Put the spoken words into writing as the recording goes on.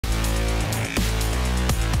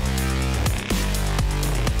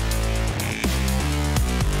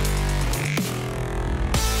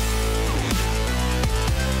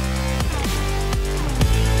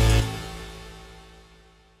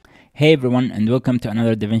Hey everyone, and welcome to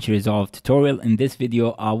another Davinci Resolve tutorial. In this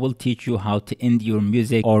video, I will teach you how to end your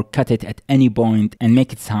music or cut it at any point and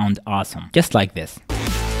make it sound awesome, just like this.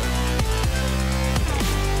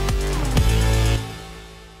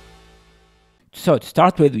 So to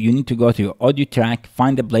start with, you need to go to your audio track,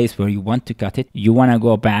 find the place where you want to cut it. You want to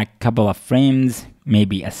go back a couple of frames,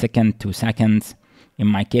 maybe a second, 2 seconds. In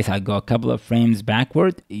my case, I'll go a couple of frames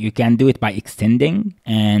backward. You can do it by extending,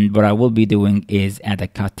 and what I will be doing is add a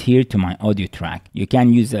cut here to my audio track. You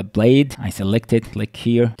can use a blade. I select it, click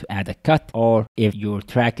here to add a cut, or if your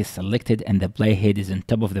track is selected and the blade head is on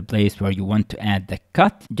top of the place where you want to add the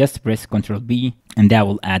cut, just press Ctrl B and that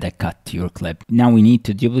will add a cut to your clip. Now we need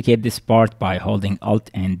to duplicate this part by holding Alt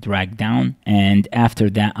and drag down, and after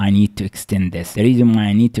that I need to extend this. The reason why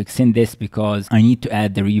I need to extend this because I need to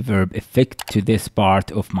add the reverb effect to this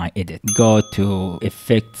part of my edit. Go to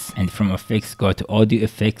effects, and from effects go to audio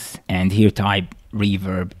effects, and here type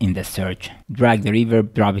reverb in the search. Drag the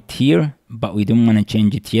reverb, drop it here, but we don't want to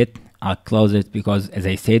change it yet. I'll close it because, as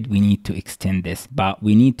I said, we need to extend this, but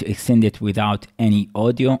we need to extend it without any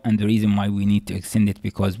audio. And the reason why we need to extend it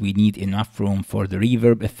because we need enough room for the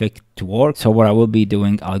reverb effect to work. So what I will be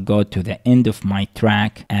doing, I'll go to the end of my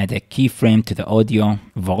track, add a keyframe to the audio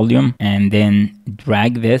volume, and then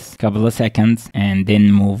drag this a couple of seconds, and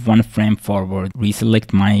then move 1 frame forward,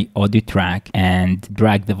 reselect my audio track and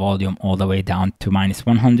drag the volume all the way down to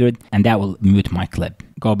 -100, and that will mute my clip.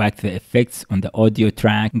 Go back to the effects on the audio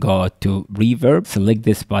track, go to reverb, select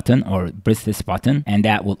this button or press this button, and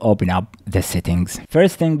that will open up the settings.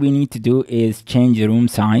 First thing we need to do is change the room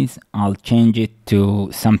size. I'll change it to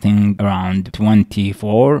something around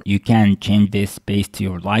 24. You can change this based to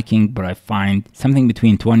your liking, but I find something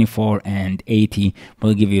between 24 and 80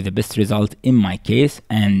 will give you the best result in my case,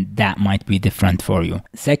 and that might be different for you.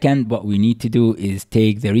 Second, what we need to do is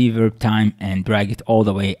take the reverb time and drag it all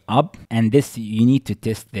the way up, and this you need to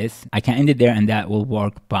test this. I can end it there and that will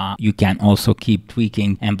work, but you can also keep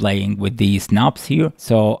tweaking and playing with these knobs here.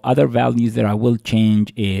 So other values that I will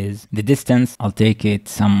change is the distance. I'll take it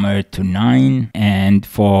somewhere to 9, and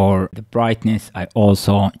for the brightness I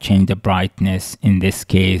also change the brightness. In this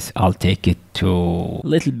case I'll take it to a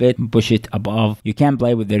little bit, push it above. You can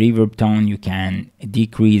play with the reverb tone. You can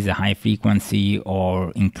decrease the high frequency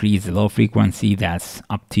or increase the low frequency, that's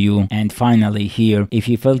up to you. And finally here, if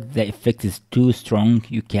you feel the effect is too strong,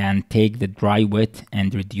 you can take the dry wet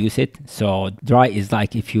and reduce it. So dry is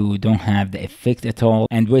like if you don't have the effect at all,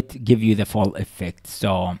 and wet give you the full effect.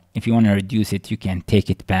 So if you want to reduce it, you can take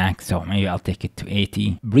it back. So maybe I'll take it to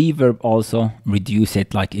 80. Reverb also reduce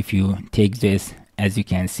it, like if you take this, as you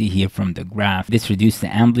can see here from the graph, this reduces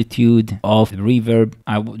the amplitude of the reverb.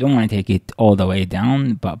 I don't want to take it all the way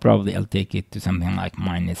down, but probably I'll take it to something like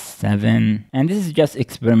 -7. And this is just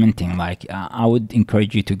experimenting. Like I would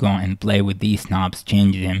encourage you to go and play with these knobs,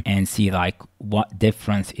 change them, and see like what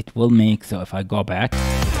difference it will make. So if I go back,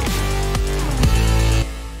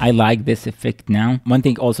 I like this effect now. One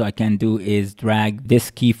thing also I can do is drag this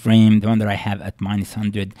keyframe, the one that I have at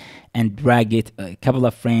 -100, and drag it a couple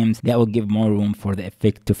of frames. That will give more room for the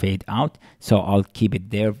effect to fade out. So I'll keep it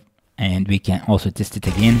there, and we can also test it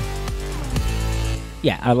again.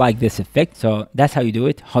 Yeah, I like this effect. So that's how you do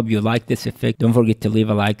it. Hope you like this effect. Don't forget to leave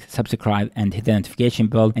a like, subscribe, and hit the notification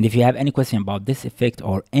bell. And if you have any question about this effect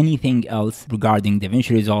or anything else regarding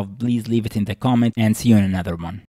Davinci Resolve, please leave it in the comment, and see you in another one.